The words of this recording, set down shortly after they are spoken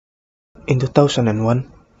In 2001,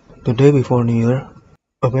 the day before New Year,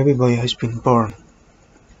 a baby boy has been born.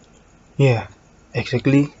 Yeah,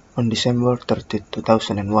 exactly on December 30th,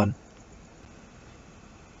 2001.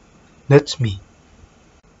 That's me.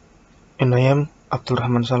 And I am Abdul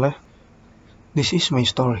Rahman Saleh. This is my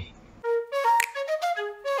story.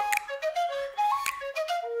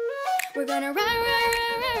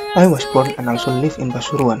 I was born and also live in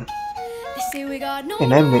Pasuruan.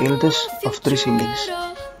 And I am the eldest of 3 siblings.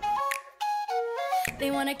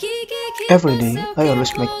 Every day, I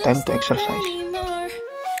always make time to exercise.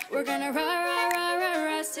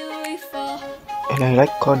 And I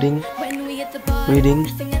like coding, reading,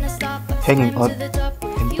 hanging out,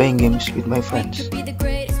 and playing games with my friends.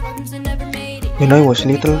 When I was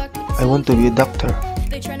little, I want to be a doctor.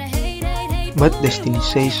 But destiny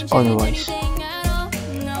says otherwise.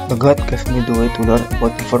 The God gave me the way to learn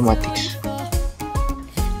about informatics.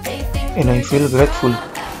 And I feel grateful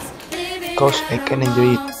because I can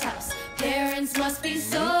enjoy it.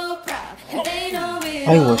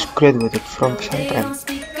 I was graduated from pesantren.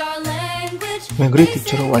 My great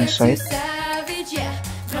teacher once said,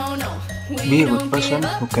 be a good person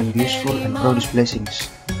who can be useful and produce blessings.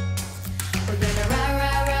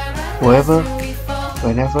 Whoever,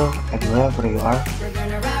 whenever, and wherever you are,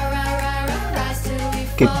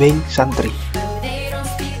 keep being santri.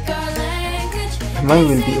 I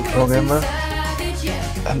will be a programmer,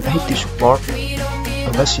 an IT support,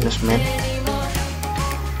 a businessman,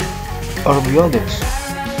 or be others.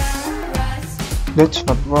 That's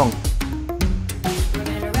not wrong.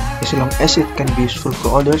 As long as it can be useful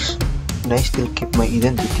for others, and I still keep my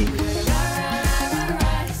identity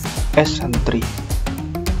as santri.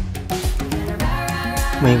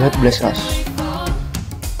 May God bless us.